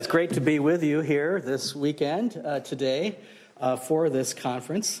great to be with you here this weekend, today, for this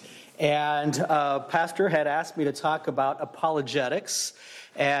conference. And Pastor had asked me to talk about apologetics.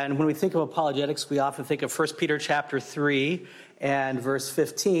 And when we think of apologetics, we often think of 1 Peter chapter 3 and verse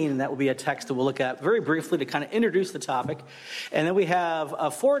 15. And that will be a text that we'll look at very briefly to kind of introduce the topic. And then we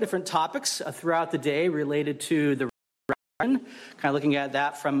have 4 different topics throughout the day related to the kind of looking at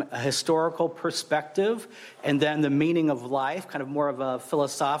that from a historical perspective, and then the meaning of life, kind of more of a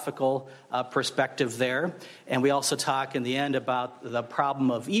philosophical perspective there. And we also talk in the end about the problem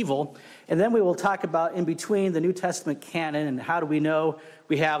of evil. And then we will talk about in between the New Testament canon and how do we know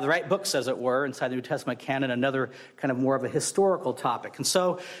we have the right books, as it were, inside the New Testament canon, another kind of more of a historical topic. And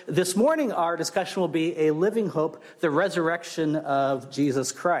so this morning our discussion will be a living hope, the resurrection of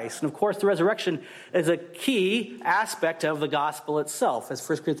Jesus Christ. And of course the resurrection is a key aspect of the gospel itself, as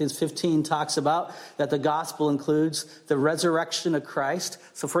 1 Corinthians 15 talks about, that the gospel includes the resurrection of Christ.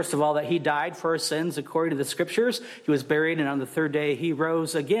 So first of all, that he died for our sins according to the scriptures. He was buried, and on the third day he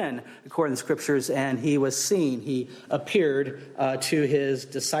rose again according to the scriptures, and he was seen. He appeared to his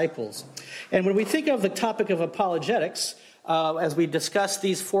disciples. And when we think of the topic of apologetics, as we discuss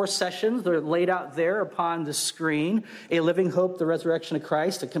these 4 sessions, they're laid out there upon the screen. A living hope, the resurrection of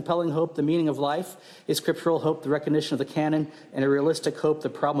Christ; a compelling hope, the meaning of life; a scriptural hope, the recognition of the canon; and a realistic hope, the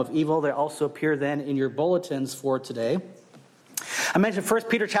problem of evil. They also appear then in your bulletins for today. I mentioned 1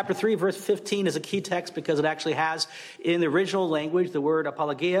 Peter chapter 3, verse 15 is a key text because it actually has in the original language the word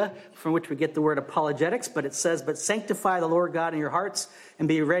apologia, from which we get the word apologetics, but it says, "But sanctify the Lord God in your hearts, and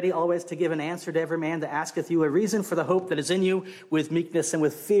be ready always to give an answer to every man that asketh you a reason for the hope that is in you, with meekness and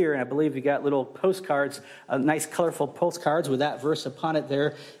with fear." And I believe you got little postcards, nice colorful postcards with that verse upon it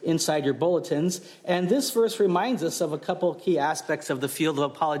there inside your bulletins. And this verse reminds us of a couple key aspects of the field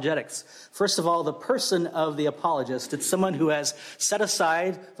of apologetics. First of all, the person of the apologist. It's someone who has set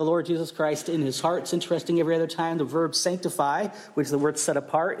aside the Lord Jesus Christ in his heart. It's interesting, every other time the verb sanctify, which is the word set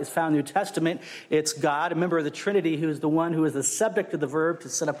apart, is found in the New Testament. It's God, a member of the Trinity, who is the one who is the subject of the verb to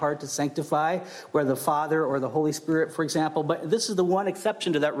set apart, to sanctify, whether the Father or the Holy Spirit, for example. But this is the one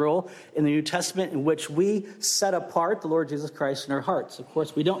exception to that rule in the New Testament, in which we set apart the Lord Jesus Christ in our hearts. Of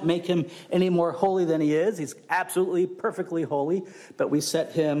course, we don't make him any more holy than he is. He's absolutely, perfectly holy, but we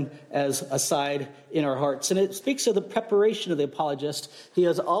set him as aside in our hearts. And it speaks of the preparation of the apologist. He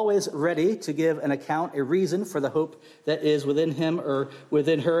is always ready to give an account, a reason for the hope that is within him or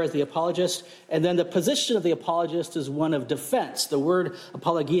within her as the apologist. And then the position of the apologist is one of defense. The word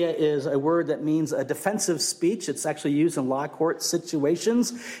apologia is a word that means a defensive speech. It's actually used in law court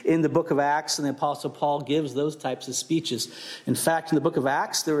situations in the book of Acts, and the Apostle Paul gives those types of speeches. In fact, in the book of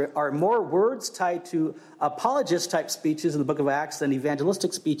Acts, there are more words tied to apologist-type speeches in the book of Acts than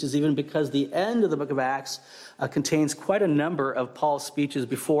evangelistic speeches, even because the end of the book of Acts contains quite a number of Paul's speeches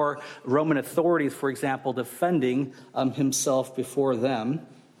before Roman authorities, for example, defending himself before them.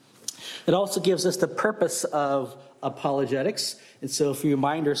 It also gives us the purpose of apologetics. And so if we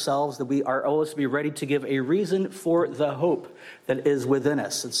remind ourselves that we are always to be ready to give a reason for the hope that is within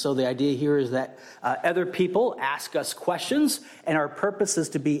us. And so the idea here is that other people ask us questions, and our purpose is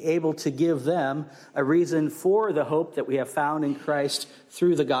to be able to give them a reason for the hope that we have found in Christ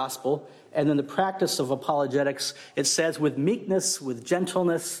through the gospel. And then the practice of apologetics, it says, with meekness, with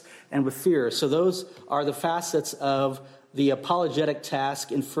gentleness, and with fear. So those are the facets of the apologetic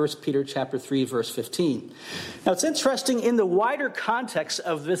task in 1 Peter chapter 3, verse 15. Now, it's interesting, in the wider context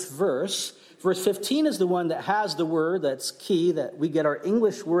of this verse 15 is the one that has the word that's key, that we get our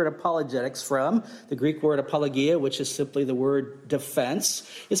English word apologetics from. The Greek word apologia, which is simply the word defense,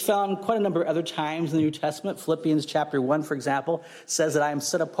 is found quite a number of other times in the New Testament. Philippians chapter 1, for example, says that I am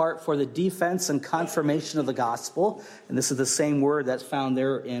set apart for the defense and confirmation of the gospel. And this is the same word that's found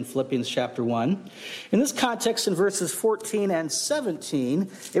there in Philippians chapter 1. In this context, in verses 14 and 17,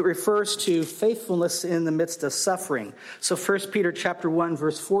 it refers to faithfulness in the midst of suffering. So 1 Peter chapter 1,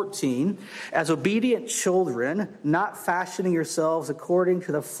 verse 14, "As obedient children, not fashioning yourselves according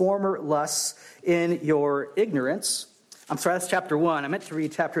to the former lusts in your ignorance." I'm sorry, that's chapter 1. I meant to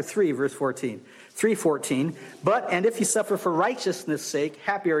read chapter 3, verse 14. 3:14. "But, and if you suffer for righteousness' sake,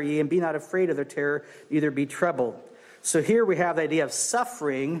 happy are ye, and be not afraid of their terror, neither be troubled." So here we have the idea of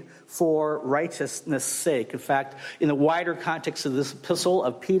suffering for righteousness' sake. In fact, in the wider context of this epistle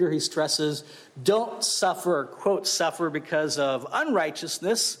of Peter, he stresses, don't suffer, or quote, suffer because of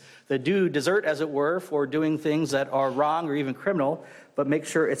unrighteousness, the due desert, as it were, for doing things that are wrong or even criminal, but make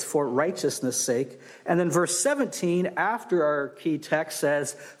sure it's for righteousness' sake. And then verse 17, after our key text,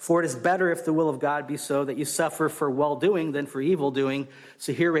 says, for it is better if the will of God be so that you suffer for well-doing than for evil-doing.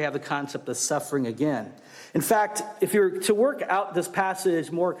 So here we have the concept of suffering again. In fact, if you were to work out this passage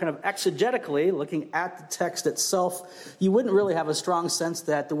more kind of exegetically, looking at the text itself, you wouldn't really have a strong sense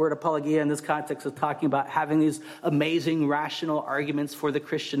that the word apologia in this context is talking about having these amazing rational arguments for the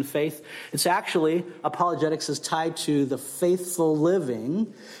Christian faith. It's actually, apologetics is tied to the faithful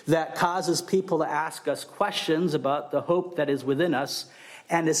living that causes people to ask us questions about the hope that is within us,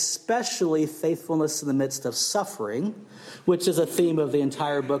 and especially faithfulness in the midst of suffering, which is a theme of the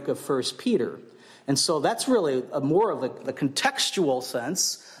entire book of 1 Peter. And so that's really more of the contextual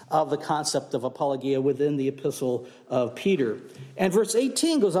sense of the concept of apologia within the epistle of Peter. And verse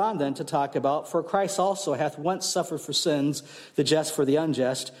 18 goes on then to talk about, for Christ also hath once suffered for sins, the just for the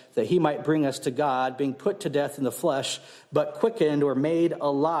unjust, that he might bring us to God, being put to death in the flesh, but quickened or made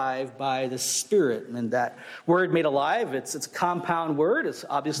alive by the Spirit. And that word made alive, it's a compound word. It's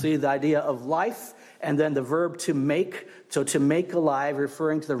obviously the idea of life, and then the verb to make. So to make alive,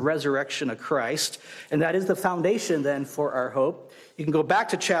 referring to the resurrection of Christ. And that is the foundation then for our hope. You can go back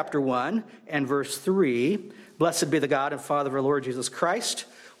to chapter 1 and verse 3. Blessed be the God and Father of our Lord Jesus Christ,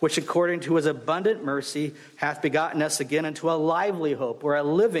 which according to his abundant mercy hath begotten us again into a lively hope, or a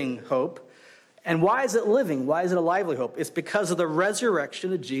living hope. And why is it living? Why is it a lively hope? It's because of the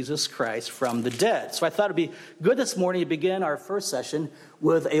resurrection of Jesus Christ from the dead. So I thought it'd be good this morning to begin our first session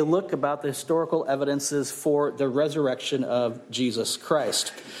with a look about the historical evidences for the resurrection of Jesus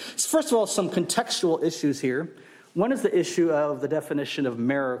Christ. So first of all, some contextual issues here. One is the issue of the definition of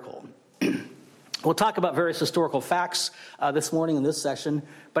miracle. We'll talk about various historical facts this morning in this session,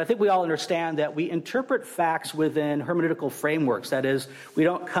 but I think we all understand that we interpret facts within hermeneutical frameworks. That is, we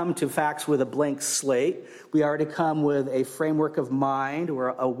don't come to facts with a blank slate. We already come with a framework of mind or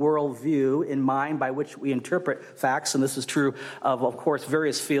a worldview in mind by which we interpret facts, and this is true of course,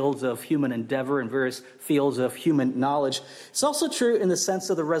 various fields of human endeavor and various fields of human knowledge. It's also true in the sense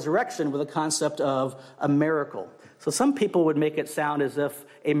of the resurrection with the concept of a miracle. So some people would make it sound as if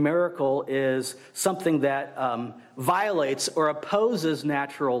a miracle is something that violates or opposes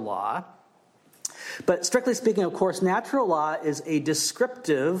natural law. But strictly speaking, of course, natural law is a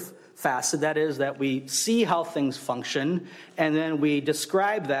descriptive facet. That is, that we see how things function, and then we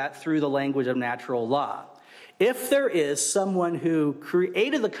describe that through the language of natural law. If there is someone who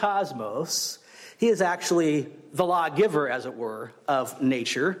created the cosmos, he is actually the lawgiver, as it were, of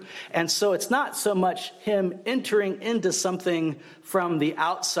nature. And so it's not so much him entering into something from the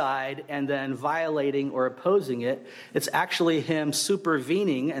outside and then violating or opposing it. It's actually him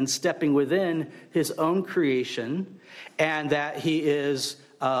supervening and stepping within his own creation, and that he is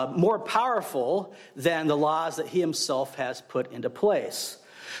more powerful than the laws that he himself has put into place.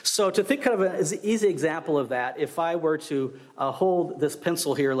 So to think of an easy example of that, if I were to hold this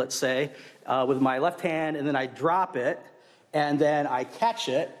pencil here, let's say, with my left hand, and then I drop it, and then I catch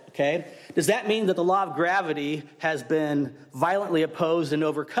it, okay? Does that mean that the law of gravity has been violently opposed and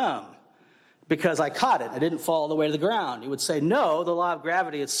overcome? Because I caught it, I didn't fall all the way to the ground. You would say, no, the law of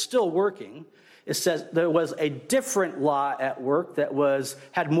gravity is still working. It says there was a different law at work that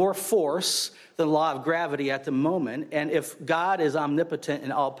had more force than the law of gravity at the moment. And if God is omnipotent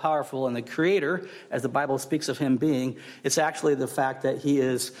and all-powerful and the creator, as the Bible speaks of him being, it's actually the fact that he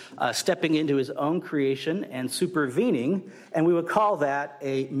is stepping into his own creation and supervening, and we would call that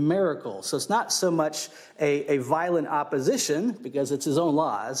a miracle. So it's not so much a violent opposition, because it's his own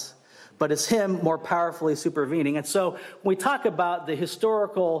laws, but it's him more powerfully supervening. And so when we talk about the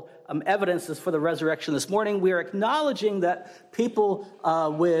historical evidences for the resurrection this morning, we are acknowledging that people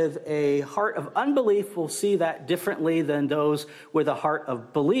with a heart of unbelief will see that differently than those with a heart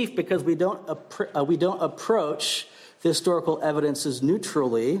of belief, because we don't approach the historical evidences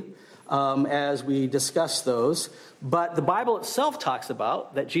neutrally as we discuss those. But the Bible itself talks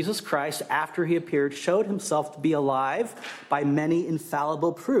about that Jesus Christ, after he appeared, showed himself to be alive by many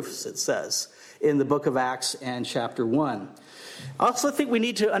infallible proofs, it says, in the book of Acts and chapter 1. I also think we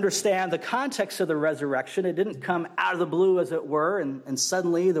need to understand the context of the resurrection. It didn't come out of the blue, as it were, and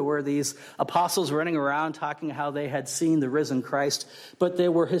suddenly there were these apostles running around talking how they had seen the risen Christ, but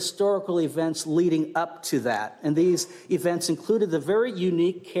there were historical events leading up to that. And these events included the very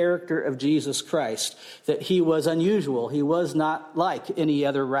unique character of Jesus Christ, that he was unusual. He was not like any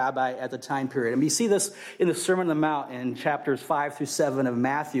other rabbi at the time period. And we see this in the Sermon on the Mount in chapters 5 through 7 of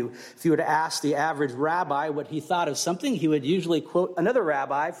Matthew. If you were to ask the average rabbi what he thought of something, he would usually quote another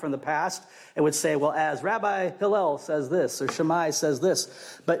rabbi from the past and would say, well, as Rabbi Hillel says this, or Shammai says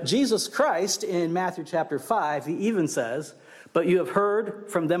this. But Jesus Christ, in Matthew chapter 5, he even says, But you have heard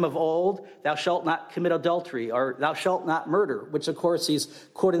from them of old, thou shalt not commit adultery, or thou shalt not murder, which of course he's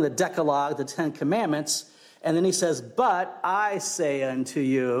quoting the Decalogue, the Ten Commandments. And then he says, but I say unto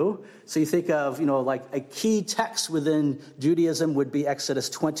you. So you think of, like a key text within Judaism would be Exodus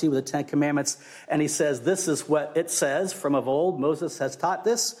 20 with the Ten Commandments. And he says, this is what it says from of old. Moses has taught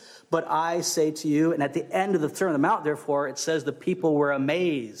this, but I say to you. And at the end of the Sermon on the Mount, therefore, it says the people were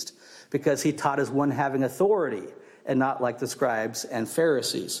amazed because he taught as one having authority and not like the scribes and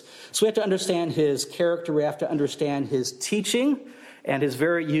Pharisees. So we have to understand his character. We have to understand his teaching and his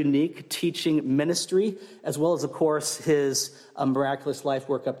very unique teaching ministry, as well as, of course, his miraculous life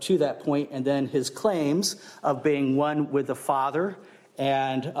work up to that point, and then his claims of being one with the Father.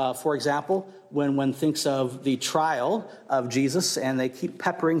 And, for example, when one thinks of the trial of Jesus and they keep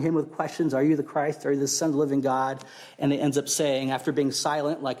peppering him with questions, are you the Christ? Are you the Son of the living God? And he ends up saying, after being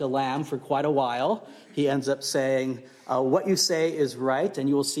silent like a lamb for quite a while, he ends up saying, what you say is right, and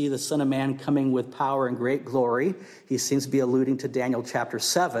you will see the Son of Man coming with power and great glory. He seems to be alluding to Daniel chapter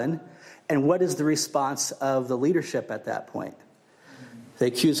 7. And what is the response of the leadership at that point? They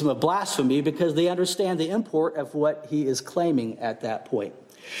accuse him of blasphemy because they understand the import of what he is claiming at that point.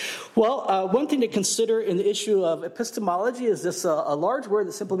 Well, one thing to consider in the issue of epistemology is this a large word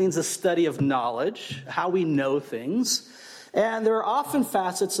that simply means the study of knowledge, how we know things. And there are often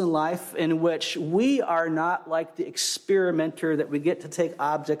facets in life in which we are not like the experimenter that we get to take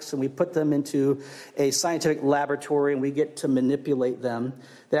objects and we put them into a scientific laboratory and we get to manipulate them.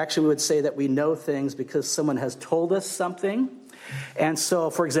 They actually would say that we know things because someone has told us something. And so,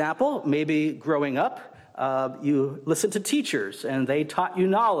 for example, maybe growing up, you listened to teachers and they taught you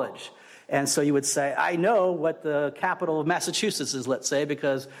knowledge. And so you would say, I know what the capital of Massachusetts is, let's say,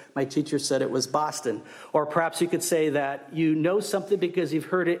 because my teacher said it was Boston. Or perhaps you could say that you know something because you've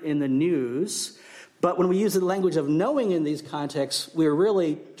heard it in the news. But when we use the language of knowing in these contexts, we're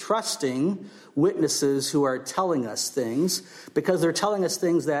really trusting witnesses who are telling us things because they're telling us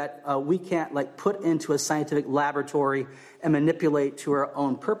things that we can't put into a scientific laboratory and manipulate to our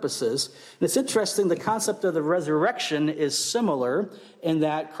own purposes. And it's interesting, the concept of the resurrection is similar in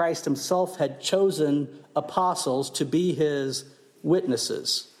that Christ himself had chosen apostles to be his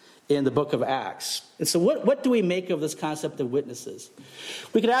witnesses in the book of Acts. And so what do we make of this concept of witnesses?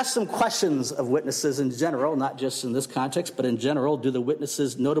 We could ask some questions of witnesses in general, not just in this context, but in general. Do the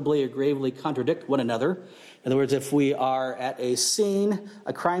witnesses notably or gravely contradict one another? In other words, if we are at a scene,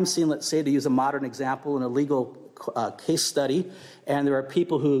 a crime scene, let's say, to use a modern example, in a legal case study, and there are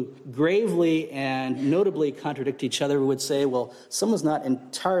people who gravely and notably contradict each other, we would say, well, someone's not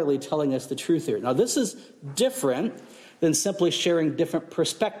entirely telling us the truth here. Now, this is different than simply sharing different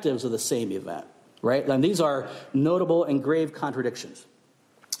perspectives of the same event, right? And these are notable and grave contradictions.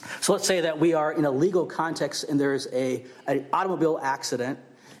 So let's say that we are in a legal context and there's an automobile accident.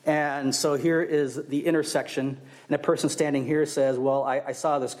 And so here is the intersection, and a person standing here says, well, I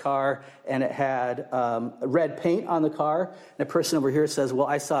saw this car, and it had red paint on the car. And a person over here says, well,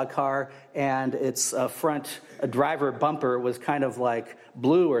 I saw a car, and its front driver bumper was kind of like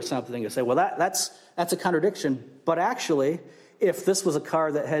blue or something. You say, well, that's a contradiction. But actually, if this was a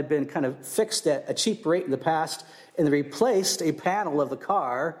car that had been kind of fixed at a cheap rate in the past, and they replaced a panel of the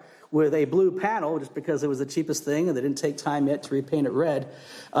car with a blue panel just because it was the cheapest thing and they didn't take time yet to repaint it red,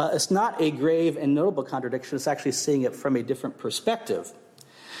 it's not a grave and notable contradiction. It's actually seeing it from a different perspective.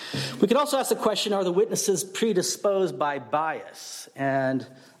 We could also ask the question, are the witnesses predisposed by bias? And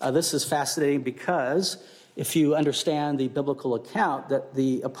this is fascinating because if you understand the biblical account that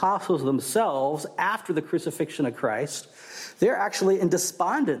the apostles themselves, after the crucifixion of Christ, they're actually in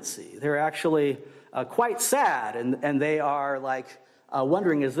despondency. They're actually quite sad, and they are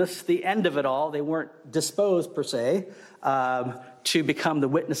wondering, is this the end of it all? They weren't disposed, per se, to become the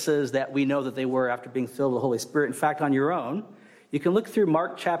witnesses that we know that they were after being filled with the Holy Spirit. In fact, on your own, you can look through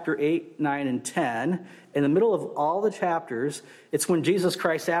Mark chapter 8, 9, and 10. In the middle of all the chapters, it's when Jesus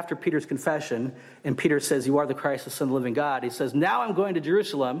Christ, after Peter's confession, and Peter says, you are the Christ, the Son of the living God. He says, now I'm going to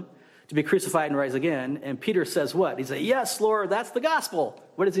Jerusalem to be crucified and rise again. And Peter says what? He says, yes, Lord, that's the gospel.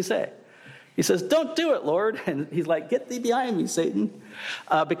 What does he say? He says, don't do it, Lord. And he's like, get thee behind me, Satan.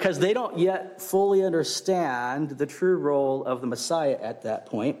 Because they don't yet fully understand the true role of the Messiah at that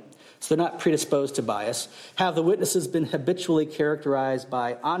point. So they're not predisposed to bias. Have the witnesses been habitually characterized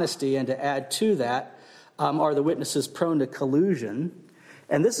by honesty? And to add to that, are the witnesses prone to collusion?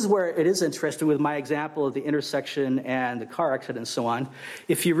 And this is where it is interesting with my example of the intersection and the car accident and so on.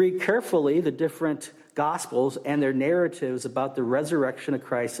 If you read carefully the different Gospels and their narratives about the resurrection of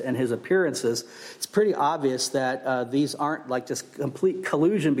Christ and his appearances, it's pretty obvious that these aren't like just complete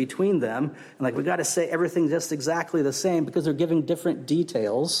collusion between them. And like, we got to say everything just exactly the same because they're giving different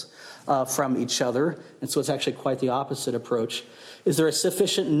details from each other. And so it's actually quite the opposite approach. Is there a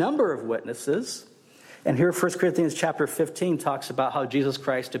sufficient number of witnesses? And here 1 Corinthians chapter 15 talks about how Jesus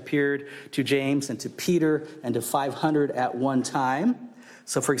Christ appeared to James and to Peter and to 500 at one time.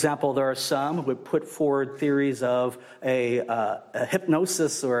 So, for example, there are some who would put forward theories of a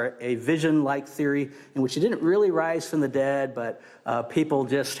hypnosis or a vision-like theory in which he didn't really rise from the dead, but people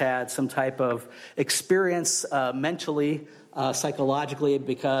just had some type of experience mentally, psychologically,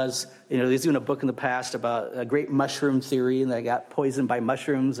 because, there's even a book in the past about a great mushroom theory, and they got poisoned by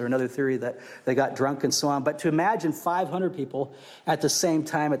mushrooms, or another theory that they got drunk and so on. But to imagine 500 people at the same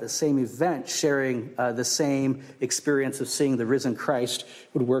time, at the same event, sharing the same experience of seeing the risen Christ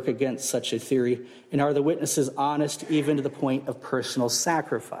would work against such a theory. And are the witnesses honest even to the point of personal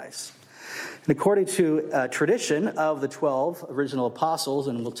sacrifice? And according to tradition of the 12 original apostles,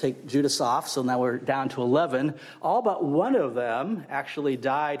 and we'll take Judas off, so now we're down to 11, all but one of them actually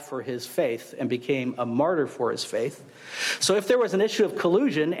died for his faith and became a martyr for his faith. So if there was an issue of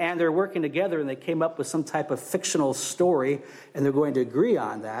collusion and they're working together and they came up with some type of fictional story and they're going to agree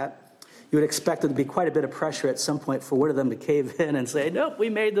on that, you would expect there to be quite a bit of pressure at some point for one of them to cave in and say, nope, we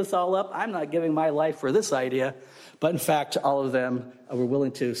made this all up. I'm not giving my life for this idea. But in fact, all of them were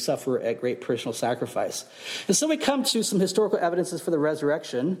willing to suffer at great personal sacrifice. And so we come to some historical evidences for the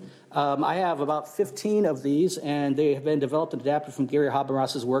resurrection. I have about 15 of these, and they have been developed and adapted from Gary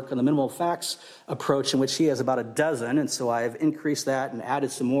Habermas's work on the minimal facts approach, in which he has about a dozen. And so I've increased that and added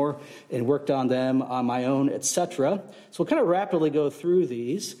some more and worked on them on my own, etc. So we'll kind of rapidly go through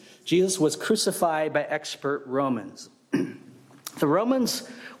these. Jesus was crucified by expert Romans. The Romans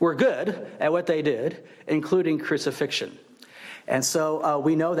were good at what they did, including crucifixion. And so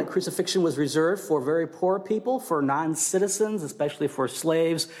we know that crucifixion was reserved for very poor people, for non-citizens, especially for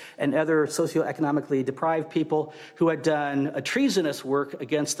slaves and other socioeconomically deprived people who had done a treasonous work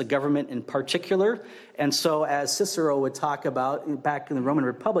against the government in particular. And so, as Cicero would talk about back in the Roman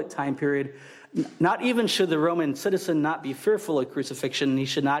Republic time period, not even should the Roman citizen not be fearful of crucifixion, he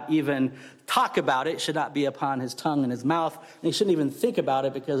should not even talk about it, should not be upon his tongue and his mouth, and he shouldn't even think about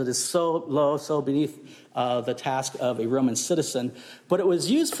it because it is so low, so beneath the task of a Roman citizen. But it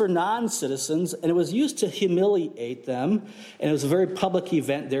was used for non-citizens, and it was used to humiliate them, and it was a very public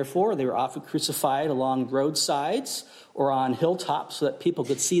event, therefore. They were often crucified along roadsides or on hilltops so that people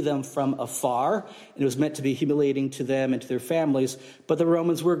could see them from afar. And it was meant to be humiliating to them and to their families. But the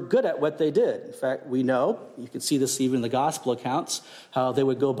Romans were good at what they did. In fact, we know, you can see this even in the gospel accounts, how they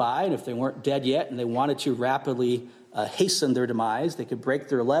would go by, and if they weren't dead yet and they wanted to rapidly hasten their demise, they could break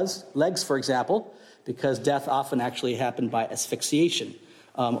their legs, for example, because death often actually happened by asphyxiation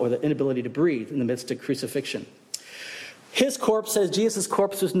or the inability to breathe in the midst of crucifixion. His corpse, says Jesus'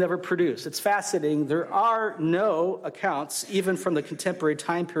 corpse, was never produced. It's fascinating. There are no accounts, even from the contemporary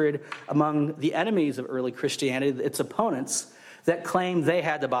time period, among the enemies of early Christianity, its opponents, that claim they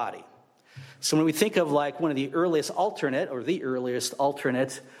had the body. So when we think of like one of the earliest alternate, or the earliest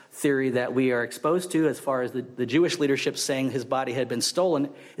alternate theory that we are exposed to as far as the Jewish leadership saying his body had been stolen,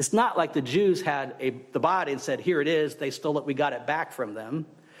 it's not like the Jews had the body and said, here it is, they stole it, we got it back from them.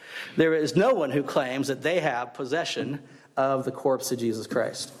 There is no one who claims that they have possession of the corpse of Jesus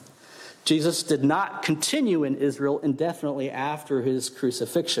Christ. Jesus did not continue in Israel indefinitely after his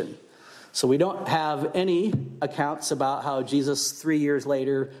crucifixion. So we don't have any accounts about how Jesus 3 years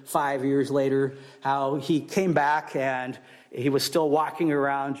later, 5 years later, how he came back and he was still walking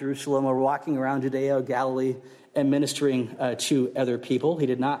around Jerusalem or walking around Judea or Galilee and ministering to other people. He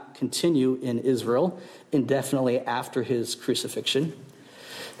did not continue in Israel indefinitely after his crucifixion.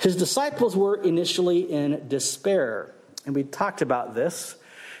 His disciples were initially in despair. And we talked about this.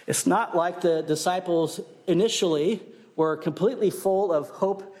 It's not like the disciples initially were completely full of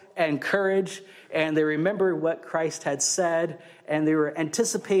hope and courage, and they remembered what Christ had said, and they were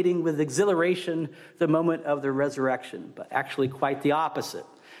anticipating with exhilaration the moment of the resurrection, but actually quite the opposite,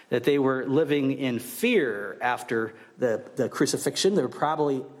 that they were living in fear after the crucifixion. They were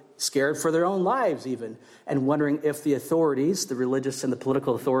probably scared for their own lives even, and wondering if the authorities, the religious and the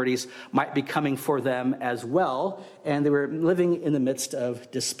political authorities, might be coming for them as well. And they were living in the midst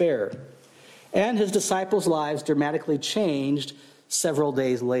of despair. And his disciples' lives dramatically changed several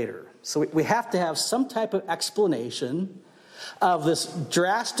days later. So we have to have some type of explanation of this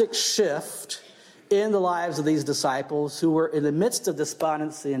drastic shift in the lives of these disciples who were in the midst of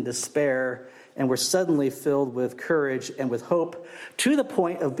despondency and despair and were suddenly filled with courage and with hope to the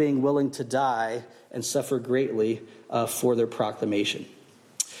point of being willing to die and suffer greatly for their proclamation.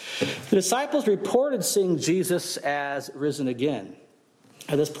 The disciples reported seeing Jesus as risen again.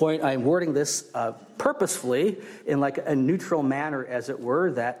 At this point, I'm wording this purposefully in like a neutral manner, as it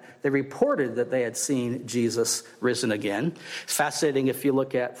were, that they reported that they had seen Jesus risen again. It's fascinating if you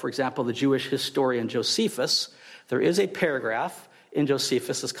look at, for example, the Jewish historian Josephus. There is a paragraph in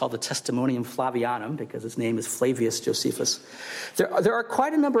Josephus. It's called the Testimonium Flavianum because his name is Flavius Josephus. There are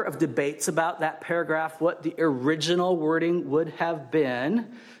quite a number of debates about that paragraph, what the original wording would have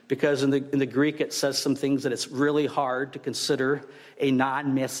been, because in the Greek it says some things that it's really hard to consider a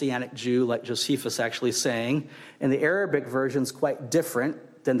non-Messianic Jew like Josephus actually saying. And the Arabic version is quite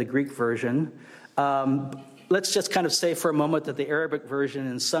different than the Greek version. Let's just kind of say for a moment that the Arabic version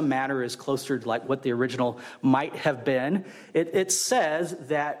in some manner is closer to like what the original might have been. It says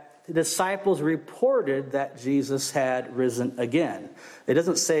that the disciples reported that Jesus had risen again. It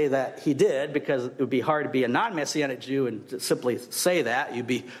doesn't say that he did, because it would be hard to be a non-Messianic Jew and simply say that. You'd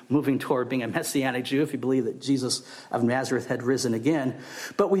be moving toward being a Messianic Jew if you believe that Jesus of Nazareth had risen again.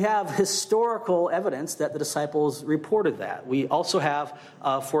 But we have historical evidence that the disciples reported that. We also have,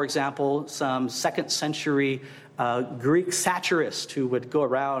 for example, some second century Greek satirists who would go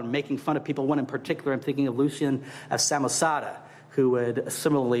around making fun of people. One in particular, I'm thinking of Lucian of Samosata, who would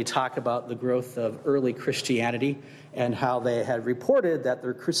similarly talk about the growth of early Christianity and how they had reported that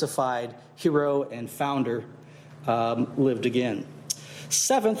their crucified hero and founder lived again.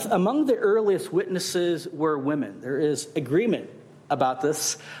 Seventh, among the earliest witnesses were women. There is agreement about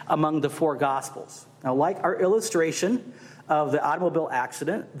this among the four Gospels. Now, like our illustration of the automobile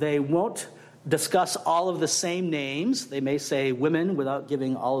accident, they won't discuss all of the same names. They may say women without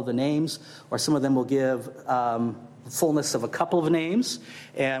giving all of the names, or some of them will give fullness of a couple of names,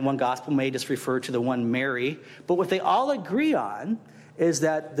 and one gospel may just refer to the one Mary. But what they all agree on is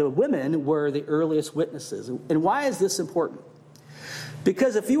that the women were the earliest witnesses. And why is this important?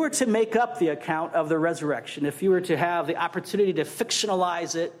 Because if you were to make up the account of the resurrection, if you were to have the opportunity to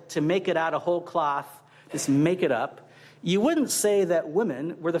fictionalize it, to make it out of whole cloth, just make it up, you wouldn't say that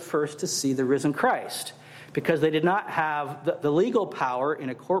women were the first to see the risen Christ, because they did not have the legal power in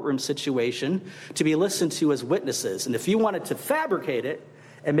a courtroom situation to be listened to as witnesses. And if you wanted to fabricate it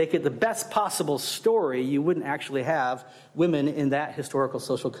and make it the best possible story, you wouldn't actually have women in that historical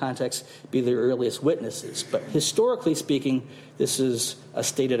social context be the earliest witnesses. But historically speaking, this is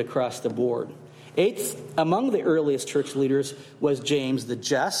stated across the board. Eighth, among the earliest church leaders was James the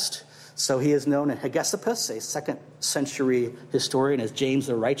Just. So he is known in Hegesippus, a second century historian, as James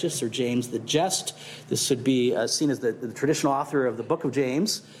the Righteous or James the Just. This would be seen as the traditional author of the book of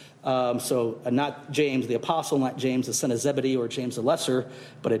James. So not James the Apostle, not James the son of Zebedee or James the Lesser,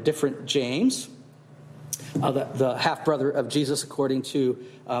 but a different James, the half-brother of Jesus according to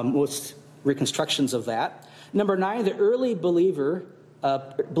most reconstructions of that. Number 9, the early believers,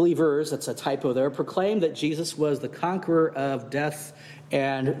 that's a typo there, proclaimed that Jesus was the conqueror of death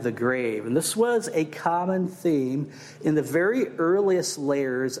and the grave. And this was a common theme in the very earliest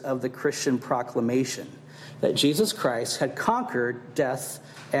layers of the Christian proclamation, that Jesus Christ had conquered death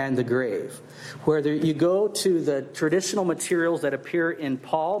and the grave. Whether you go to the traditional materials that appear in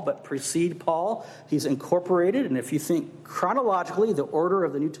Paul but precede Paul, he's incorporated. And if you think chronologically, the order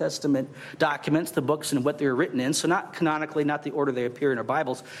of the New Testament documents, the books and what they're written in, so not canonically, not the order they appear in our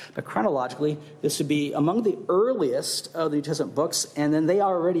Bibles, but chronologically, this would be among the earliest of the New Testament books. And then they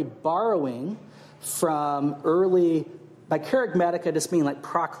are already borrowing from early, by charismatic, I just mean like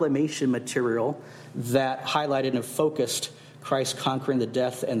proclamation material that highlighted and focused Christ conquering the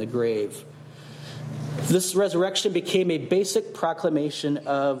death and the grave. This resurrection became a basic proclamation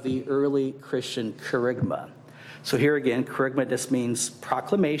of the early Christian kerygma. So here again, kerygma just means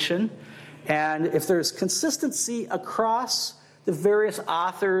proclamation. And if there's consistency across the various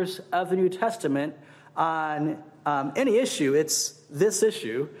authors of the New Testament on any issue, it's this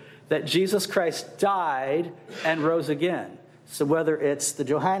issue, that Jesus Christ died and rose again. So whether it's the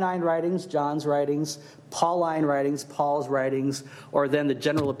Johannine writings, John's writings, Pauline writings, Paul's writings, or then the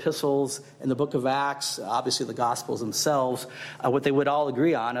general epistles in the book of Acts, obviously the Gospels themselves, what they would all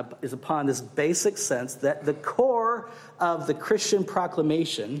agree on is upon this basic sense that the core of the Christian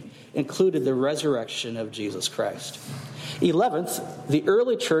proclamation included the resurrection of Jesus Christ. 11th, the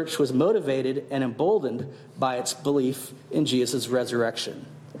early church was motivated and emboldened by its belief in Jesus' resurrection.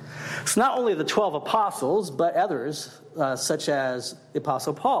 It's not only the 12 apostles, but others, such as the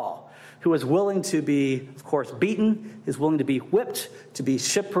Apostle Paul, who was willing to be, of course, beaten, is willing to be whipped, to be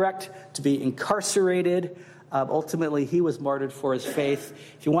shipwrecked, to be incarcerated, Ultimately, he was martyred for his faith.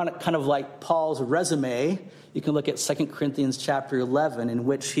 If you want it kind of like Paul's resume, you can look at 2 Corinthians chapter 11, in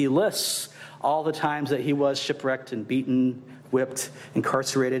which he lists all the times that he was shipwrecked and beaten, whipped,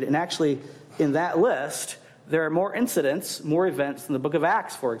 incarcerated. And actually, in that list, there are more incidents, more events than the book of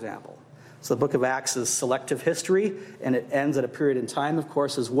Acts, for example. So the book of Acts is selective history, and it ends at a period in time, of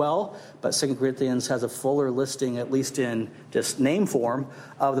course, as well. But 2 Corinthians has a fuller listing, at least in just name form,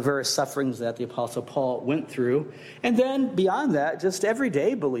 of the various sufferings that the Apostle Paul went through. And then beyond that, just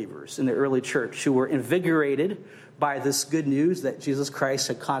everyday believers in the early church who were invigorated by this good news that Jesus Christ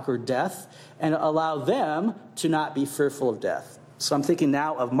had conquered death and allowed them to not be fearful of death. So I'm thinking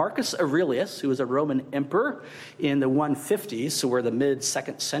now of Marcus Aurelius, who was a Roman emperor in the 150s, so we're the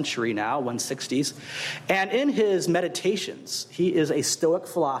mid-2nd century now, 160s. And in his meditations, he is a Stoic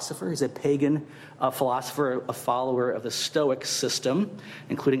philosopher. He's a pagan philosopher, a follower of the Stoic system,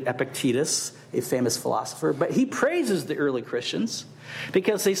 including Epictetus, a famous philosopher. But he praises the early Christians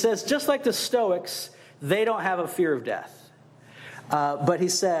because he says, just like the Stoics, they don't have a fear of death. But he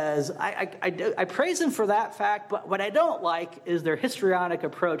says, I praise them for that fact, but what I don't like is their histrionic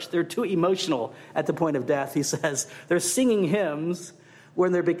approach. They're too emotional at the point of death. He says they're singing hymns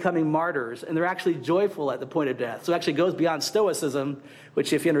when they're becoming martyrs, and they're actually joyful at the point of death. So it actually goes beyond Stoicism,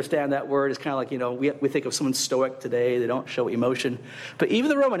 which, if you understand that word, is kind of like, we think of someone Stoic today. They don't show emotion. But even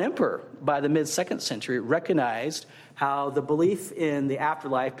the Roman emperor, by the mid-2nd century, recognized how the belief in the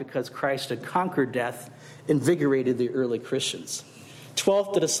afterlife, because Christ had conquered death, invigorated the early Christians.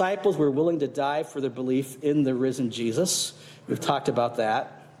 12th, the disciples were willing to die for their belief in the risen Jesus. We've talked about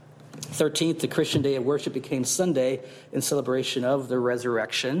that. 13th, the Christian day of worship became Sunday in celebration of the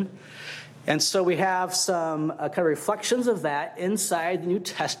resurrection. And so we have some kind of reflections of that inside the New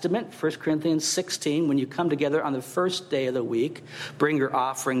Testament. 1 Corinthians 16, when you come together on the first day of the week, bring your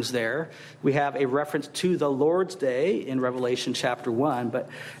offerings there. We have a reference to the Lord's Day in Revelation chapter 1, but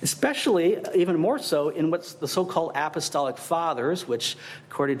especially, even more so, in what's the so-called apostolic fathers, which,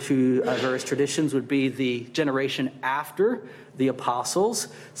 according to various traditions, would be the generation after the apostles.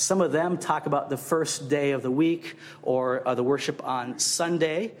 Some of them talk about the first day of the week or the worship on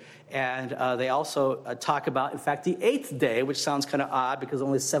Sunday. And they also talk about, in fact, the 8th day, which sounds kind of odd because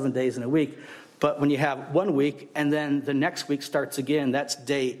only 7 days in a week. But when you have 1 week and then the next week starts again, that's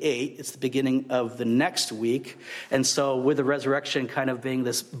day 8. It's the beginning of the next week. And so with the resurrection kind of being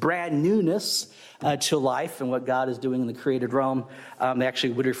this brand newness to life and what God is doing in the created realm, they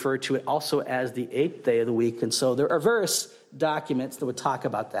actually would refer to it also as the 8th day of the week. And so there are various documents that would talk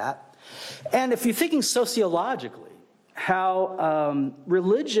about that. And if you're thinking sociologically, how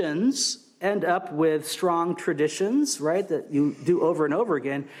religions end up with strong traditions, right, that you do over and over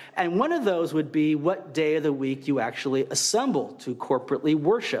again. And one of those would be what day of the week you actually assemble to corporately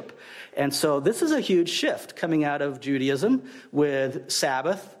worship. And so this is a huge shift coming out of Judaism, with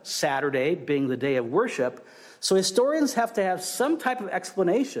Sabbath, Saturday, being the day of worship. So historians have to have some type of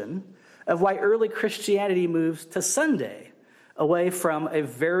explanation of why early Christianity moves to Sunday, away from a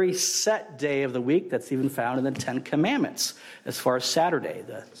very set day of the week that's even found in the Ten Commandments, as far as Saturday,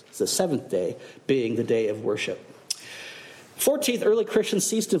 the seventh day, being the day of worship. 14th, early Christians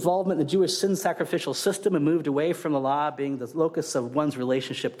ceased involvement in the Jewish sin sacrificial system and moved away from the law being the locus of one's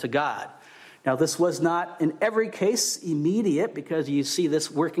relationship to God. Now, this was not in every case immediate, because you see this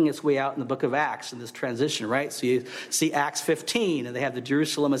working its way out in the book of Acts in this transition, right? So you see Acts 15, and they have the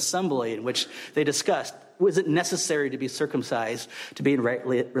Jerusalem assembly in which they discussed, was it necessary to be circumcised to be in right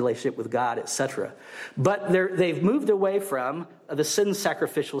relationship with God, etc. But they've moved away from the sin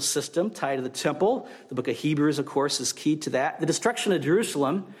sacrificial system tied to the temple. The book of Hebrews, of course, is key to that. The destruction of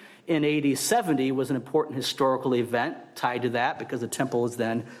Jerusalem in AD 70 was an important historical event tied to that, because the temple was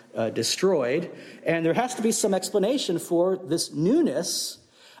then destroyed. And there has to be some explanation for this newness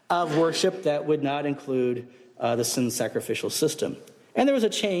of worship that would not include the sin sacrificial system. And there was a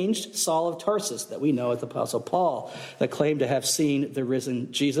changed Saul of Tarsus that we know as the Apostle Paul, that claimed to have seen the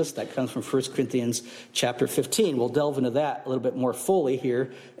risen Jesus. That comes from 1 Corinthians chapter 15. We'll delve into that a little bit more fully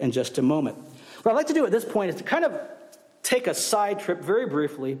here in just a moment. What I'd like to do at this point is to kind of take a side trip very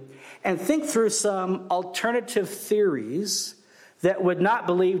briefly and think through some alternative theories that would not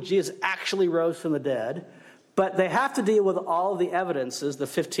believe Jesus actually rose from the dead, but they have to deal with all of the evidences, the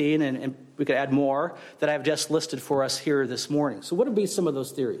 15, and we could add more, that I've just listed for us here this morning. So what would be some of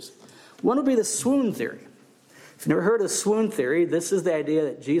those theories? One would be the swoon theory. If you've never heard of the swoon theory, this is the idea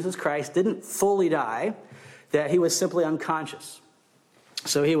that Jesus Christ didn't fully die, that he was simply unconscious.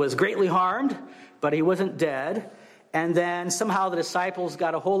 So he was greatly harmed, but he wasn't dead. And then somehow the disciples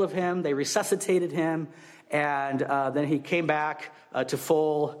got a hold of him, they resuscitated him, and then he came back to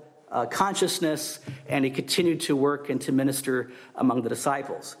full consciousness, and he continued to work and to minister among the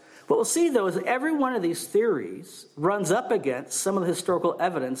disciples. What we'll see, though, is every one of these theories runs up against some of the historical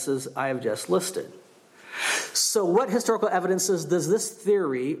evidences I have just listed. So what historical evidences does this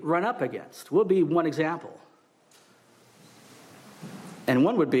theory run up against? Will be one example. And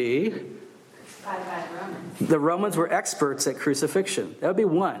one would be the Romans were experts at crucifixion. That would be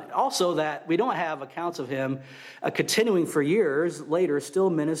one. Also that we don't have accounts of him continuing for years later, still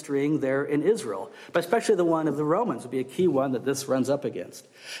ministering there in Israel. But especially the one of the Romans would be a key one that this runs up against.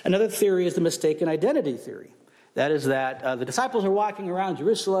 Another theory is the mistaken identity theory. That is that the disciples are walking around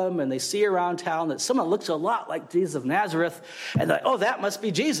Jerusalem and they see around town that someone looks a lot like Jesus of Nazareth. And they're like, oh, that must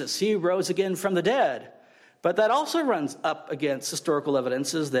be Jesus. He rose again from the dead. But that also runs up against historical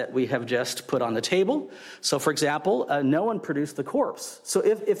evidences that we have just put on the table. So, for example, no one produced the corpse. So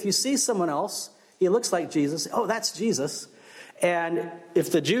if you see someone else, he looks like Jesus, oh, that's Jesus. And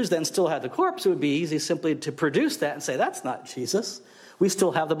if the Jews then still had the corpse, it would be easy simply to produce that and say, that's not Jesus. We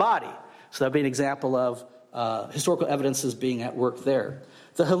still have the body. So that would be an example of historical evidences being at work there.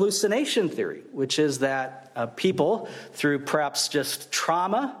 The hallucination theory, which is that people, through perhaps just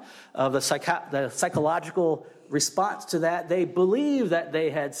trauma of the psychological response to that, they believe that they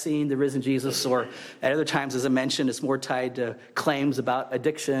had seen the risen Jesus, or at other times, as I mentioned, it's more tied to claims about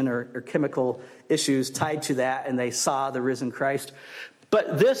addiction or chemical issues tied to that, and they saw the risen Christ.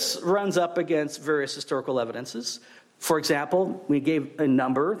 But this runs up against various historical evidences. For example, we gave a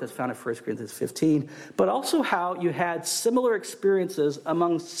number that's found in 1 Corinthians 15, but also how you had similar experiences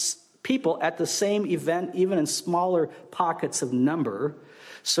among people at the same event, even in smaller pockets of number.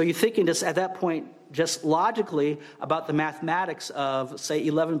 So you're thinking just at that point, just logically about the mathematics of, say,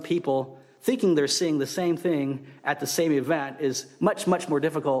 11 people thinking they're seeing the same thing at the same event is much, much more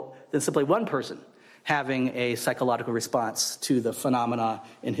difficult than simply one person having a psychological response to the phenomena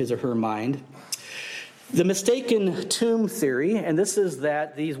in his or her mind. The mistaken tomb theory, and this is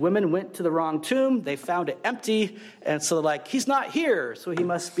that these women went to the wrong tomb, they found it empty, and so they're like, he's not here, so he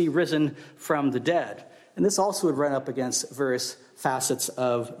must be risen from the dead. And this also would run up against various facets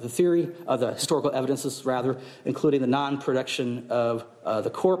of the theory, of the historical evidences rather, including the non-production of the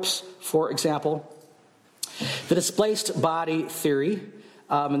corpse, for example. The displaced body theory,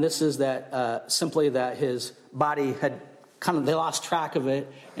 and this is that simply that his body had they lost track of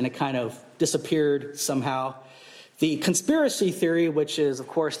it and it kind of disappeared somehow. The conspiracy theory, which is, of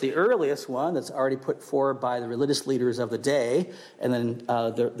course, the earliest one that's already put forward by the religious leaders of the day, and then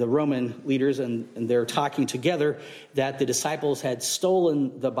the Roman leaders, and they're talking together that the disciples had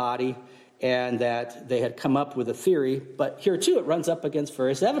stolen the body and that they had come up with a theory. But here, too, it runs up against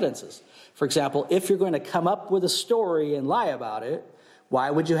various evidences. For example, if you're going to come up with a story and lie about it,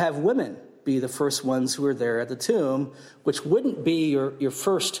 why would you have women be the first ones who were there at the tomb, which wouldn't be your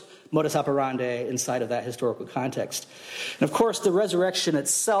first modus operandi inside of that historical context? And of course, the resurrection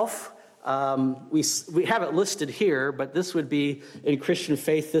itself, we have it listed here, but this would be, in Christian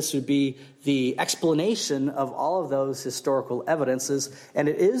faith, this would be the explanation of all of those historical evidences, and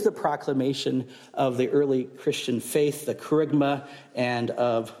it is the proclamation of the early Christian faith, the kerygma, and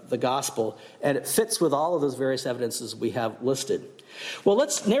of the gospel, and it fits with all of those various evidences we have listed. Well,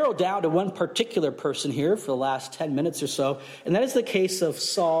 let's narrow down to one particular person here for the last 10 minutes or so, and that is the case of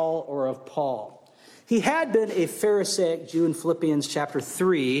Saul or of Paul. He had been a Pharisaic Jew in Philippians chapter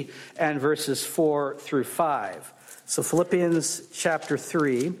 3 and verses 4 through 5. So Philippians chapter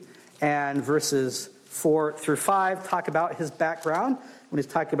 3 and verses 4 through 5 talk about his background, when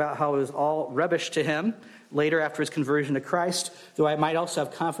he's talking about how it was all rubbish to him later after his conversion to Christ. Though I might also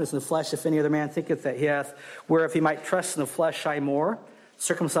have confidence in the flesh, if any other man thinketh that he hath, whereof he might trust in the flesh, I more.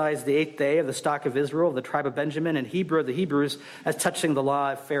 Circumcised the 8th day, of the stock of Israel, of the tribe of Benjamin, and Hebrew of the Hebrews, as touching the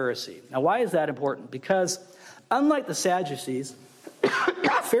law of Pharisee. Now, why is that important? Because unlike the Sadducees,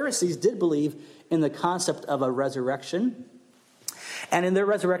 Pharisees did believe in the concept of a resurrection. And in their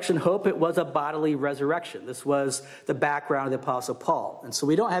resurrection hope, it was a bodily resurrection. This was the background of the Apostle Paul. And so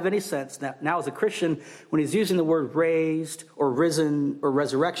we don't have any sense that now as a Christian, when he's using the word raised or risen or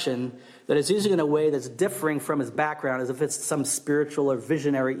resurrection, that he's using it in a way that's differing from his background, as if it's some spiritual or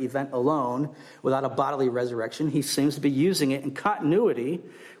visionary event alone without a bodily resurrection. He seems to be using it in continuity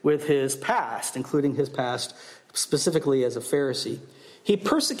with his past, including his past specifically as a Pharisee. He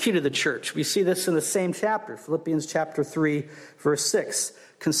persecuted the church. We see this in the same chapter, Philippians chapter 3, verse 6.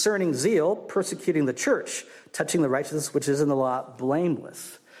 Concerning zeal, persecuting the church, touching the righteousness which is in the law,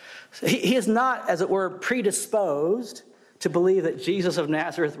 blameless. He is not, as it were, predisposed to believe that Jesus of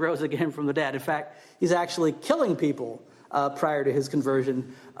Nazareth rose again from the dead. In fact, he's actually killing people prior to his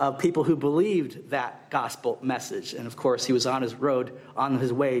conversion of people who believed that gospel message. And of course, he was on the road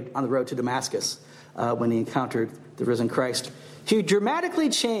to Damascus when he encountered the risen Christ. He dramatically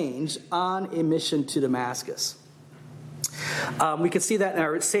changed on a mission to Damascus. We can see that in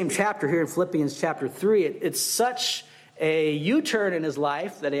our same chapter here in Philippians chapter 3. It's such a U-turn in his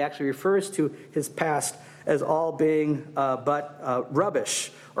life that he actually refers to his past as all being but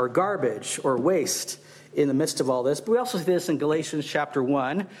rubbish or garbage or waste in the midst of all this. But we also see this in Galatians chapter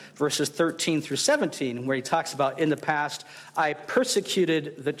 1, verses 13 through 17, where he talks about, in the past, I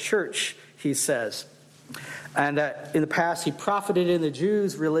persecuted the church, he says. And that in the past he profited in the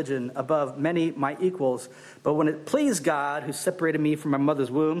Jews' religion above many my equals. But when it pleased God, who separated me from my mother's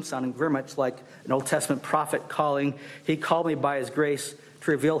womb, sounding very much like an Old Testament prophet calling, he called me by his grace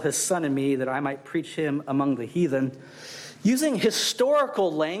to reveal his Son in me, that I might preach him among the heathen. Using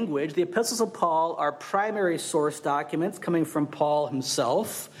historical language, the epistles of Paul are primary source documents coming from Paul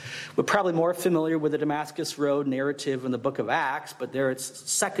himself. We're probably more familiar with the Damascus Road narrative in the book of Acts, but there it's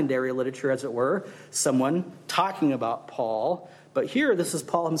secondary literature, as it were, someone talking about Paul. But here, this is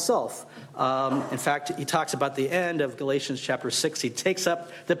Paul himself. In fact, he talks about the end of Galatians chapter 6. He takes up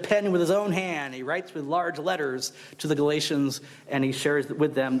the pen with his own hand. He writes with large letters to the Galatians, and he shares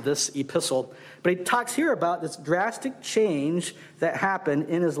with them this epistle. But he talks here about this drastic change that happened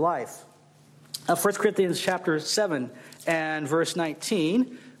in his life. 1 Corinthians chapter 7 and verse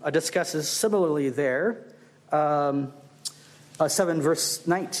 19 discusses similarly there. 7 verse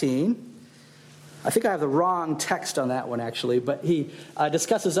 19. I think I have the wrong text on that one, actually, but he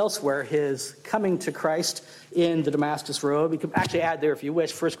discusses elsewhere his coming to Christ in the Damascus Road. You can actually add there, if you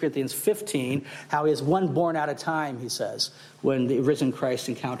wish, 1 Corinthians 15, how he is one born at a time, he says, when the risen Christ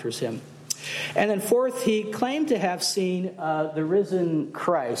encounters him. And then fourth, he claimed to have seen the risen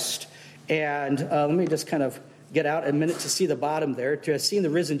Christ. And let me just kind of get out a minute to see the bottom there. To have seen the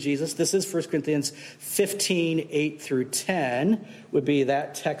risen Jesus. This is 1 Corinthians 15, 8 through 10 would be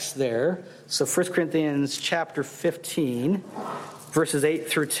that text there. So 1 Corinthians chapter 15, verses 8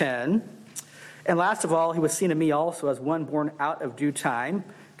 through 10. And last of all, he was seen of me also as one born out of due time.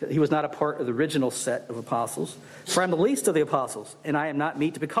 He was not a part of the original set of apostles. For I am the least of the apostles, and I am not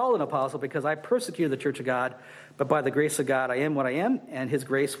meet to be called an apostle, because I persecuted the church of God. But by the grace of God I am what I am, and his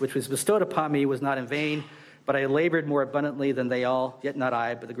grace which was bestowed upon me was not in vain. But I labored more abundantly than they all, yet not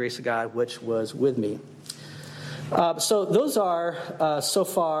I, but the grace of God which was with me. So those are so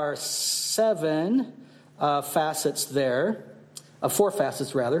far 7 facets there. 4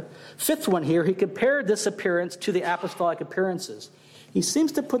 facets, rather. Fifth one here, he compared this appearance to the apostolic appearances. He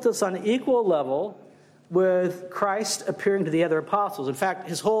seems to put this on an equal level with Christ appearing to the other apostles. In fact,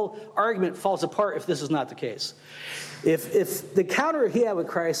 his whole argument falls apart if this is not the case. If the encounter he had with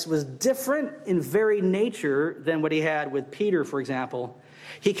Christ was different in very nature than what he had with Peter, for example,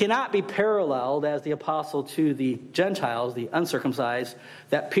 he cannot be paralleled as the apostle to the Gentiles, the uncircumcised,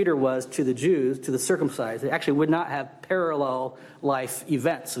 that Peter was to the Jews, to the circumcised. They actually would not have parallel life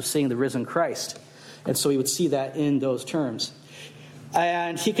events of seeing the risen Christ. And so he would see that in those terms.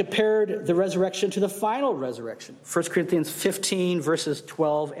 And he compared the resurrection to the final resurrection. 1 Corinthians 15, verses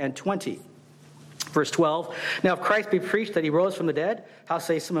 12 and 20. Verse 12, now if Christ be preached that he rose from the dead, how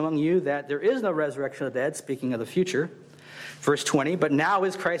say some among you that there is no resurrection of the dead, speaking of the future? Verse 20, but now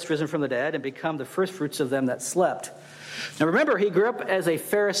is Christ risen from the dead and become the firstfruits of them that slept. Now remember, he grew up as a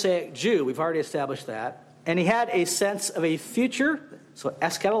Pharisaic Jew. We've already established that. And he had a sense of a future, so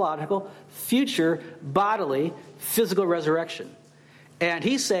eschatological, future bodily, physical resurrection. And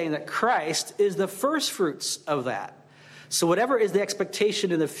he's saying that Christ is the firstfruits of that. So whatever is the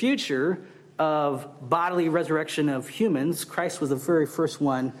expectation in the future of bodily resurrection of humans, Christ was the very first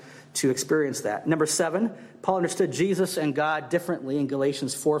one to experience that. Number 7, Paul understood Jesus and God differently in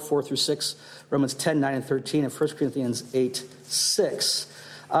Galatians 4, 4 through 6, Romans 10, 9 and 13, and 1 Corinthians 8, 6.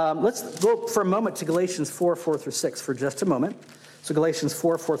 Let's go for a moment to Galatians 4, 4 through 6 for just a moment. So Galatians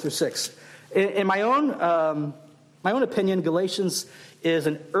 4, 4 through 6. In my own opinion, Galatians is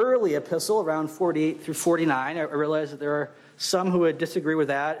an early epistle, around 48 through 49. I realize that there are some who would disagree with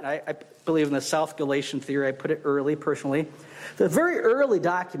that. I believe in the South Galatian theory. I put it early, personally. The very early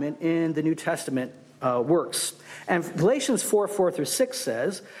document in the New Testament works. And Galatians 4, 4 through 6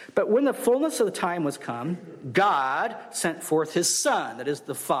 says, but when the fullness of the time was come, God sent forth his Son, that is,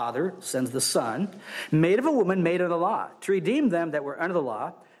 the Father sends the Son, made of a woman made under the law, to redeem them that were under the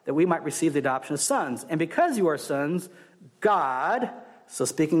law, that we might receive the adoption of sons. And because you are sons, God, so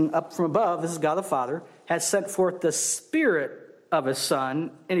speaking up from above, this is God the Father, has sent forth the Spirit of his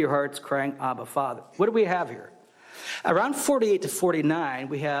Son into your hearts, crying, Abba, Father. What do we have here? Around 48 to 49,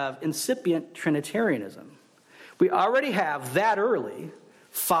 we have incipient Trinitarianism. We already have that early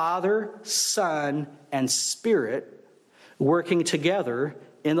Father, Son, and Spirit working together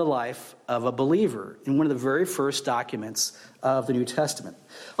in the life of a believer in one of the very first documents of the New Testament.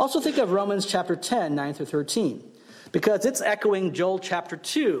 Also think of Romans chapter 10, 9 through 13, because it's echoing Joel chapter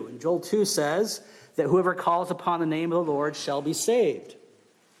 2. And Joel 2 says that whoever calls upon the name of the Lord shall be saved.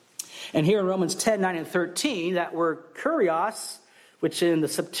 And here in Romans 10, 9, and 13, that word kurios, which in the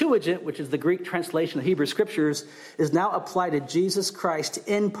Septuagint, which is the Greek translation of Hebrew Scriptures, is now applied to Jesus Christ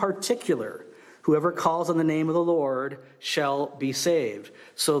in particular. Whoever calls on the name of the Lord shall be saved.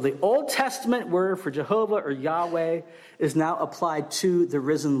 So the Old Testament word for Jehovah or Yahweh is now applied to the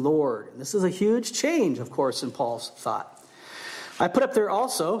risen Lord. And this is a huge change, of course, in Paul's thought. I put up there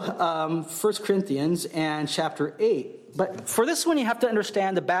also 1 Corinthians and chapter 8. But for this one, you have to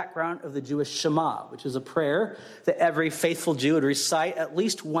understand the background of the Jewish Shema, which is a prayer that every faithful Jew would recite at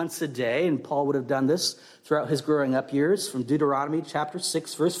least once a day. And Paul would have done this throughout his growing up years from Deuteronomy chapter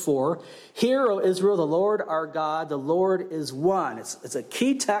 6, verse 4. Hear, O Israel, the Lord our God, the Lord is one. It's a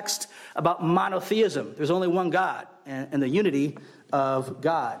key text about monotheism. There's only one God and the unity of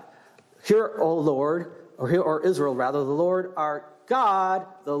God. Hear, O Lord, or Israel rather, the Lord our God,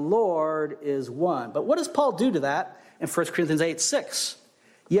 the Lord is one. But what does Paul do to that? In 1 Corinthians 8, 6.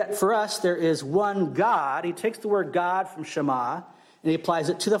 Yet for us there is one God. He takes the word God from Shema and he applies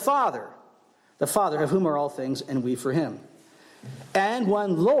it to the Father of whom are all things, and we for him. And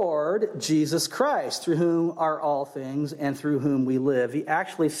one Lord, Jesus Christ, through whom are all things and through whom we live. He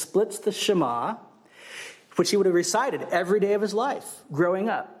actually splits the Shema, which he would have recited every day of his life growing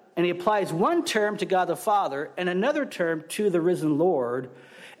up. And he applies one term to God the Father and another term to the risen Lord.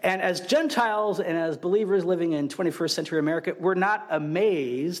 And as Gentiles and as believers living in 21st century America, we're not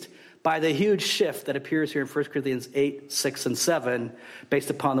amazed by the huge shift that appears here in 1 Corinthians 8, 6, and 7, based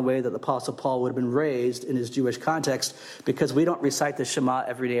upon the way that the Apostle Paul would have been raised in his Jewish context, because we don't recite the Shema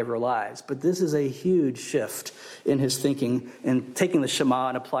every day of our lives. But this is a huge shift in his thinking in taking the Shema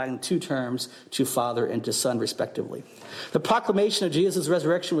and applying the two terms to Father and to Son, respectively. The proclamation of Jesus'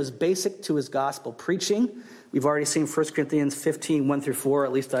 resurrection was basic to his gospel preaching. We've already seen 1 Corinthians 15, 1 through 4.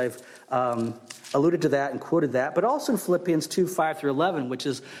 At least I've alluded to that and quoted that. But also in Philippians 2, 5 through 11, which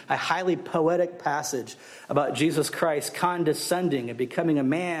is a highly poetic passage about Jesus Christ condescending and becoming a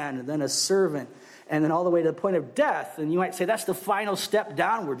man and then a servant and then all the way to the point of death. And you might say that's the final step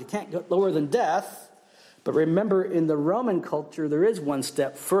downward. You can't go lower than death. But remember, in the Roman culture, there is one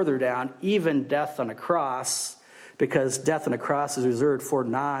step further down, even death on a cross, because death on a cross is reserved for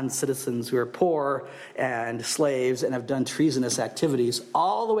non-citizens who are poor and slaves and have done treasonous activities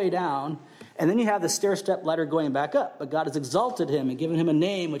all the way down. And then you have the stair-step ladder going back up. But God has exalted him and given him a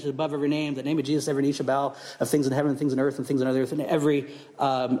name which is above every name. The name of Jesus, every knee shall bow, of things in heaven and things on earth and things on earth. And every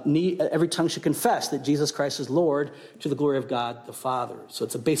tongue should confess that Jesus Christ is Lord, to the glory of God the Father. So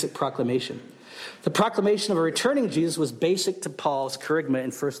it's a basic proclamation. The proclamation of a returning Jesus was basic to Paul's kerygma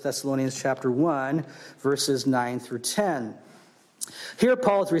in 1 Thessalonians chapter 1, verses 9 through 10. Here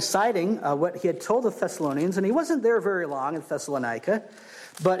Paul is reciting what he had told the Thessalonians, and he wasn't there very long in Thessalonica,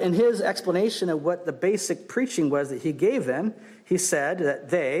 but in his explanation of what the basic preaching was that he gave them, he said that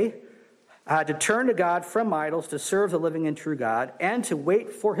they had to turn to God from idols, to serve the living and true God, and to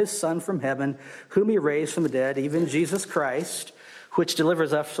wait for his Son from heaven, whom he raised from the dead, even Jesus Christ, which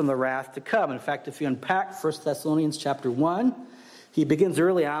delivers us from the wrath to come. In fact, if you unpack 1 Thessalonians chapter 1, he begins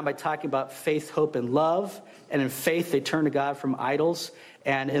early on by talking about faith, hope, and love. And in faith, they turn to God from idols.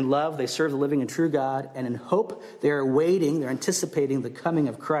 And in love, they serve the living and true God. And in hope, they're anticipating the coming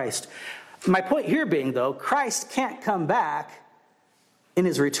of Christ. My point here being, though, Christ can't come back in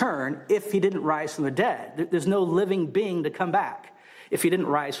his return if he didn't rise from the dead. There's no living being to come back if he didn't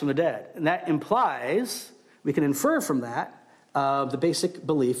rise from the dead. And that implies, we can infer from that, the basic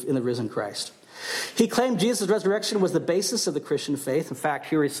belief in the risen Christ. He claimed Jesus' resurrection was the basis of the Christian faith. In fact,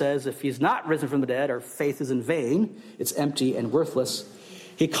 here he says, if he's not risen from the dead, our faith is in vain. It's empty and worthless.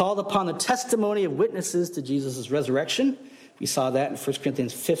 He called upon the testimony of witnesses to Jesus' resurrection. We saw that in 1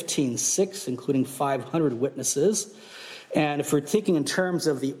 Corinthians 15, 6, including 500 witnesses. And if we're thinking in terms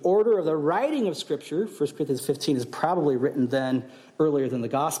of the order of the writing of Scripture, 1 Corinthians 15 is probably written then earlier than the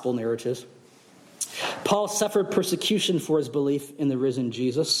gospel narratives. Paul suffered persecution for his belief in the risen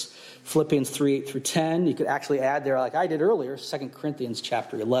Jesus. Philippians 3, 8 through 10. You could actually add there, like I did earlier, 2 Corinthians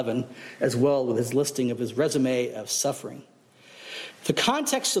chapter 11, as well, with his listing of his resume of suffering. The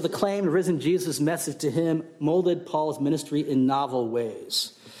context of the claimed risen Jesus' message to him molded Paul's ministry in novel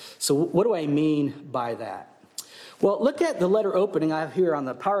ways. So what do I mean by that? Well, look at the letter opening I have here on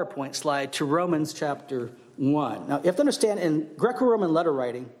the PowerPoint slide to Romans chapter 1. Now, you have to understand, in Greco-Roman letter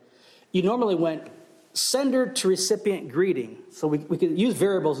writing, you normally went sender to recipient greeting. So we could use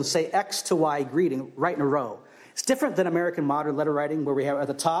variables and say X to Y greeting right in a row. It's different than American modern letter writing, where we have at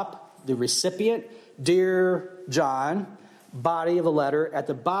the top the recipient, Dear John, body of the letter. At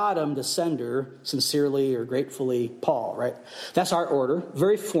the bottom, the sender, sincerely or gratefully, Paul, right? That's our order,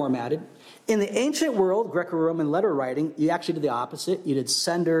 very formatted. In the ancient world, Greco-Roman letter writing, you actually did the opposite. You did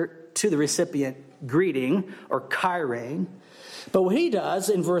sender to the recipient greeting, or chairene. But what he does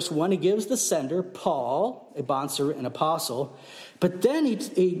in verse 1, he gives the sender, Paul, a bondservant and apostle, but then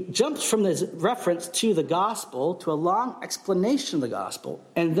he jumps from this reference to the gospel to a long explanation of the gospel,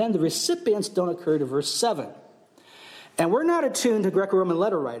 and then the recipients don't occur to verse 7. And we're not attuned to Greco-Roman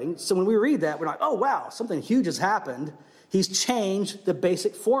letter writing, so when we read that, we're like, oh, wow, something huge has happened. He's changed the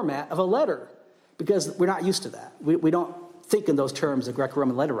basic format of a letter, because we're not used to that. We don't think in those terms of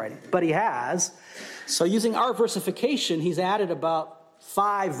Greco-Roman letter writing, but he has. So using our versification, he's added about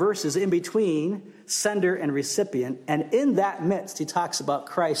 5 verses in between sender and recipient, and in that midst, he talks about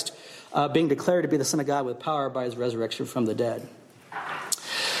Christ being declared to be the Son of God with power by his resurrection from the dead.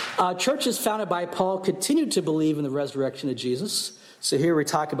 Churches founded by Paul continued to believe in the resurrection of Jesus. So here we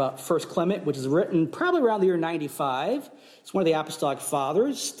talk about 1 Clement, which is written probably around the year 95. It's one of the apostolic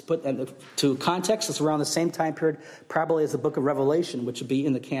fathers. To put that to context, it's around the same time period probably as the book of Revelation, which would be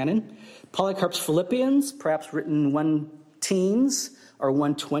in the canon. Polycarp's Philippians, perhaps written 1-teens or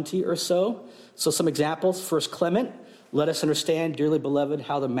 120 or so. So some examples, 1 Clement. Let us understand, dearly beloved,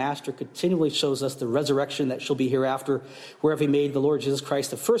 how the Master continually shows us the resurrection that shall be hereafter, wherever he made the Lord Jesus Christ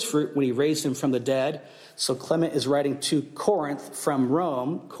the first fruit when he raised him from the dead. So Clement is writing to Corinth from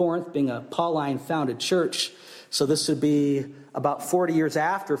Rome, Corinth being a Pauline-founded church. So this would be about 40 years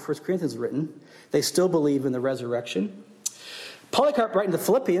after 1 Corinthians is written. They still believe in the resurrection. Polycarp writing to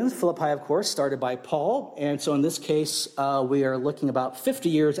Philippians, Philippi, of course, started by Paul. And so in this case, we are looking about 50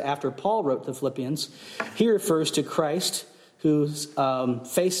 years after Paul wrote the Philippians. He refers to Christ, who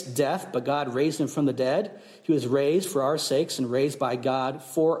faced death, but God raised him from the dead. He was raised for our sakes and raised by God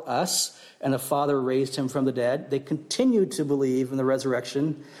for us, and the Father raised him from the dead. They continued to believe in the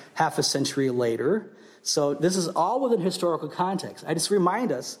resurrection half a century later. So this is all within historical context. I just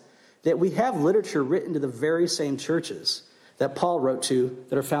remind us that we have literature written to the very same churches that Paul wrote to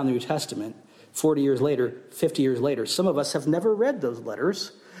that are found in the New Testament 40 years later, 50 years later. Some of us have never read those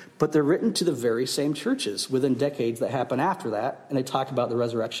letters, but they're written to the very same churches within decades that happen after that, and they talk about the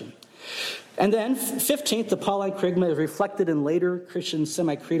resurrection. And then, 15th, the Pauline Kerygma is reflected in later Christian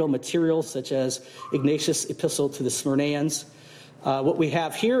semi-creedal materials, such as Ignatius' Epistle to the Smyrnaeans. What we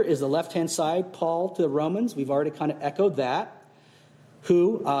have here is the left-hand side, Paul to the Romans. We've already kind of echoed that.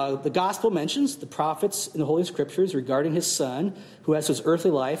 Who the gospel mentions, the prophets in the Holy Scriptures regarding his son, who as his earthly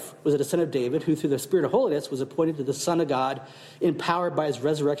life was a descendant of David, who through the Spirit of holiness was appointed to the Son of God, empowered by his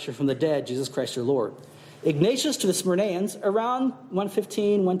resurrection from the dead, Jesus Christ our Lord. Ignatius to the Smyrnaeans, around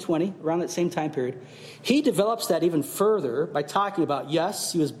 115, 120, around that same time period, he develops that even further by talking about,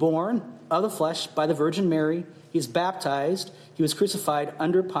 yes, he was born of the flesh by the Virgin Mary, he was baptized, he was crucified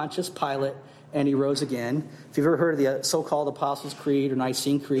under Pontius Pilate, and he rose again. If you've ever heard of the so-called Apostles' Creed or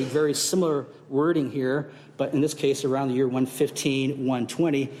Nicene Creed, very similar wording here, but in this case around the year 115,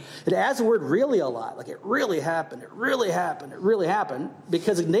 120. It adds the word really a lot, like it really happened, it really happened, it really happened,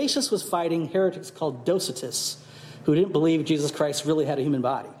 because Ignatius was fighting heretics called Docetists, who didn't believe Jesus Christ really had a human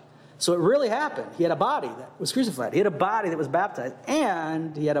body. So it really happened. He had a body that was crucified. He had a body that was baptized,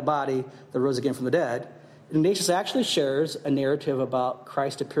 and he had a body that rose again from the dead. Ignatius actually shares a narrative about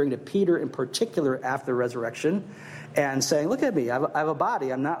Christ appearing to Peter in particular after the resurrection and saying, look at me, I have a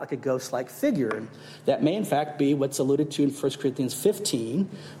body. I'm not like a ghost-like figure. And that may, in fact, be what's alluded to in 1 Corinthians 15,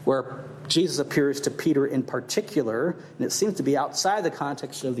 where Jesus appears to Peter in particular, and it seems to be outside the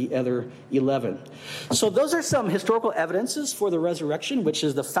context of the other 11. So those are some historical evidences for the resurrection, which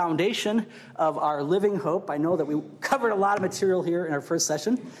is the foundation of our living hope. I know that we covered a lot of material here in our first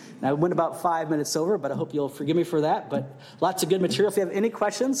session, and I went about 5 minutes over, but I hope you'll forgive me for that. But lots of good material. If you have any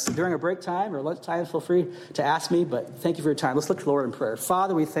questions during a break time or lunch time, feel free to ask me, but thank you for your time. Let's look to the Lord in prayer.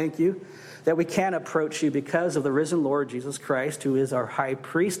 Father, we thank you that we can approach you because of the risen Lord Jesus Christ, who is our high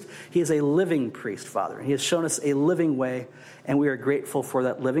priest. He is a living priest, Father. He has shown us a living way, and we are grateful for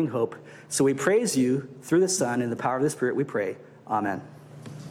that living hope. So we praise you through the Son and the power of the Spirit, we pray. Amen.